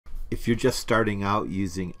If you're just starting out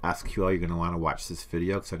using SQL, you're going to want to watch this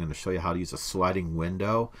video because I'm going to show you how to use a sliding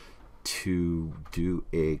window to do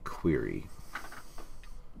a query.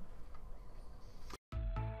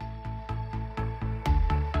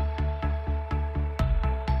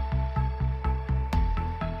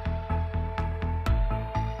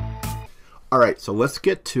 Alright, so let's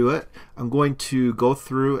get to it. I'm going to go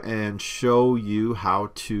through and show you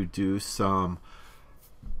how to do some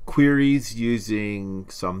queries using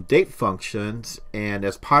some date functions, and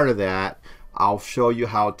as part of that I'll show you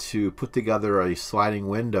how to put together a sliding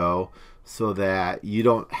window so that you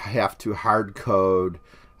don't have to hard code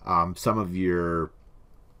some of your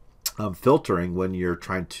filtering when you're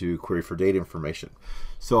trying to query for data information.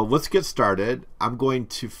 So let's get started. I'm going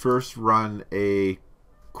to first run a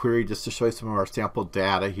query just to show you some of our sample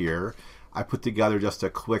data here. I put together just a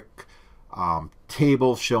quick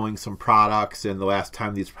table showing some products and the last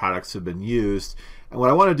time these products have been used. And what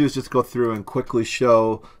I want to do is just go through and quickly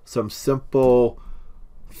show some simple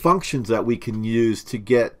functions that we can use to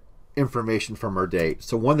get information from our date.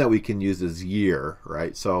 So one that we can use is year,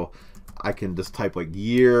 right? So I can just type like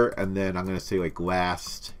year and then I'm going to say like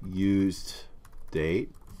last used date.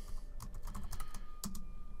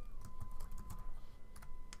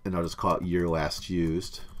 And I'll just call it year last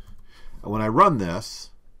used. And when I run this,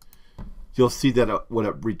 you'll see that what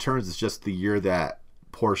it returns is just the year that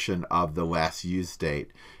portion of the last used date.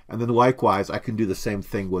 And then likewise, I can do the same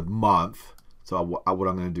thing with month. So what I'm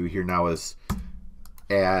going to do here now is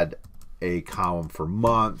add a column for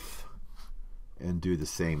month and do the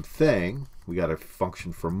same thing. We got a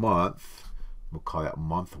function for month. We'll call that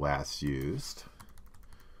month last used.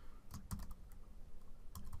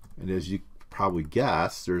 And as you probably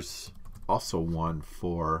guess, there's also one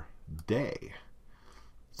for day.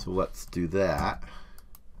 So let's do that.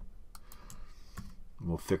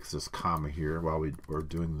 We'll fix this comma here while we're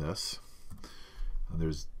doing this. And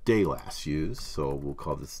there's day last used, so we'll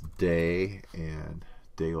call this day and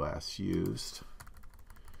day last used.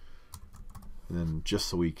 And then just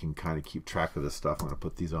so we can kind of keep track of this stuff, I'm going to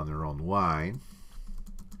put these on their own line.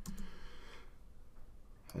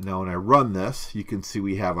 And now when I run this, you can see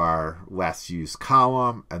we have our last used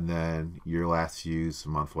column, and then year last used,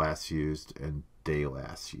 month last used, and day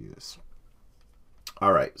last used.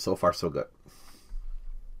 All right, so far so good.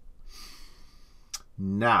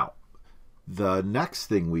 Now, the next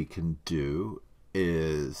thing we can do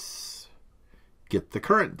is get the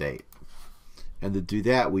current date. And to do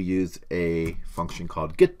that, we use a function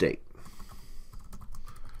called GETDATE.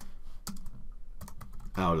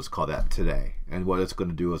 I'll just call that today. And what it's going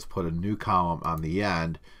to do is put a new column on the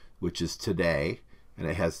end, which is today, and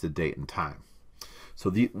it has the date and time.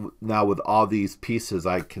 So now with all these pieces,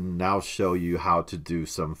 I can now show you how to do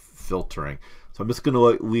some filtering. So I'm just going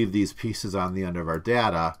to leave these pieces on the end of our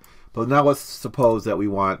data. But now let's suppose that we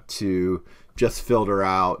want to just filter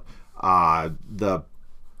out the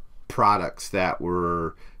products that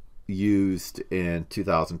were used in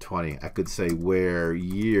 2020. I could say where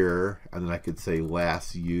year, and then I could say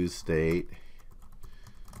last used date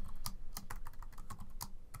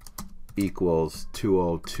equals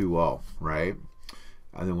 2020, right?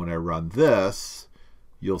 And then when I run this,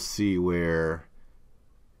 you'll see where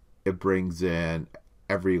it brings in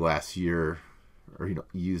every last year, or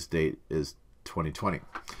used date is 2020.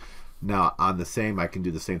 Now on the same, I can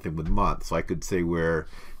do the same thing with month. So I could say where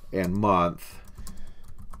and month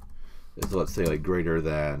is, let's say, like greater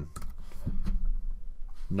than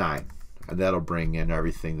 9, and that'll bring in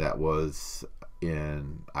everything that was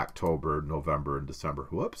in October, November, and December.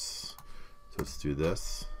 Whoops. So let's do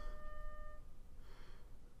this.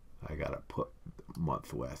 I gotta put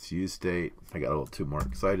month last used date. I got a little too more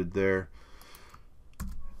excited there.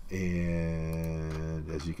 And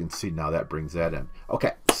as you can see now, that brings that in.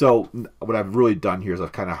 Okay, so what I've really done here is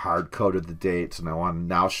I've kind of hard coded the dates, and I want to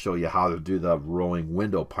now show you how to do the rolling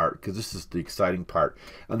window part, because this is the exciting part.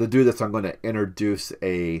 And to do this, I'm going to introduce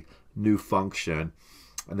a new function,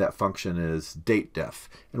 and that function is DATEDIFF.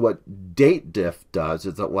 And what DATEDIFF does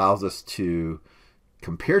is it allows us to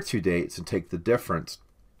compare two dates and take the difference.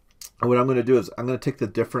 And what I'm going to do is I'm going to take the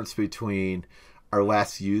difference between our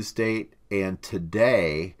last used date and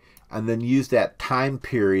today, and then use that time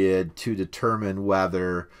period to determine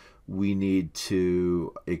whether we need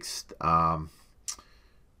to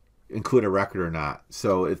include a record or not.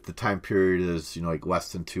 So if the time period is like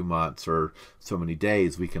less than 2 months or so many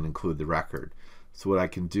days, we can include the record. So what I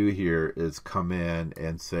can do here is come in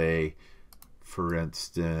and say, for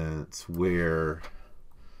instance, where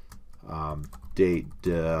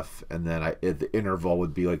DATEDIFF, and then the interval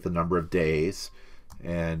would be like the number of days,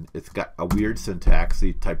 and it's got a weird syntax. So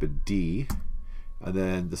you type a D, And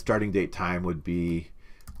then the starting date time would be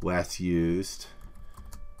last used.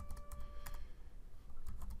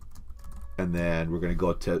 And then we're going to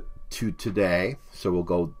go to today. So we'll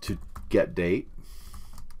go to get date.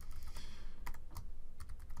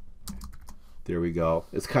 There we go.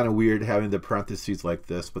 It's kind of weird having the parentheses like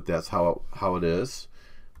this, but that's how it is.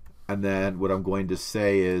 And then what I'm going to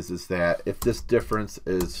say is that if this difference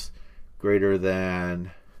is greater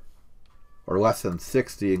than or less than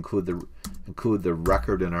 60, include the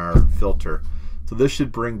record in our filter. So this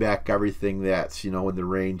should bring back everything that's, you know, in the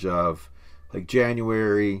range of like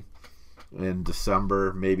January and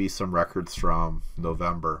December, maybe some records from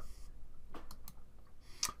November.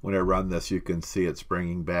 When I run this, you can see it's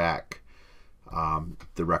bringing back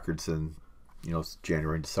the records in, you know,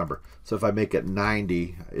 January and December. So if I make it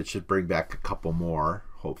 90, it should bring back a couple more,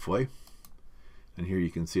 hopefully. And here you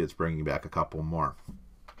can see it's bringing back a couple more.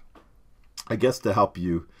 I guess to help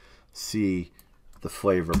you see the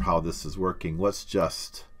flavor of how this is working, let's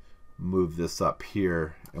just move this up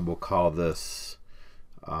here, and we'll call this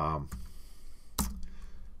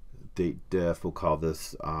date diff. We'll call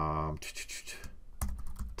this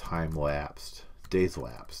time lapsed, days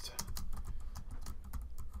lapsed.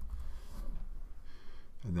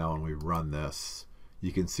 And now when we run this,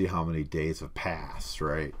 you can see how many days have passed,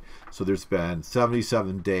 right? So there's been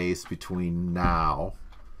 77 days between now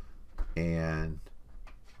and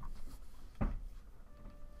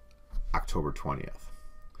October 20th.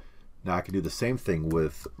 Now I can do the same thing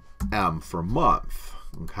with M for month,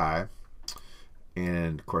 okay?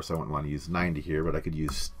 And of course I wouldn't want to use 90 here, but I could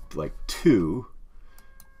use like 2,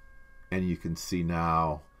 and you can see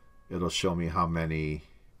now it'll show me how many.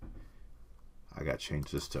 I got to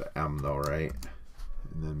change this to M though, right?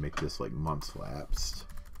 And then make this like months lapsed.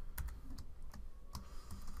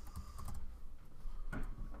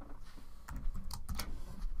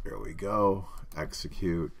 There we go.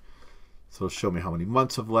 Execute. So it'll show me how many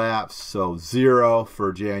months have lapsed. So 0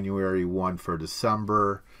 for January, 1 for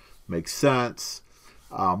December. Makes sense.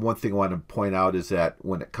 One thing I want to point out is that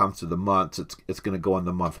when it comes to the months, it's going to go in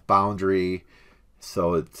the month boundary.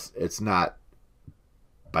 So it's not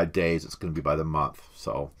by days, it's going to be by the month.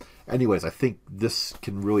 So anyways, I think this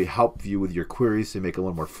can really help you with your queries to make it a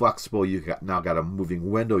little more flexible. You've now got a moving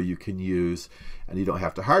window you can use, and you don't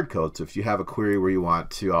have to hard code. So if you have a query where you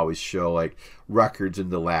want to always show like records in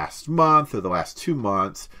the last month or the last 2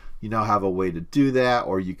 months, you now have a way to do that.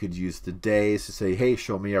 Or you could use the days to say, hey,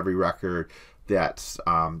 show me every record that's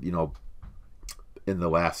you know, in the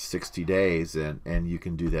last 60 days, and you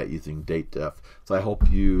can do that using DATEDIFF. So I hope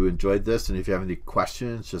you enjoyed this, and if you have any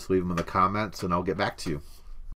questions, just leave them in the comments and I'll get back to you.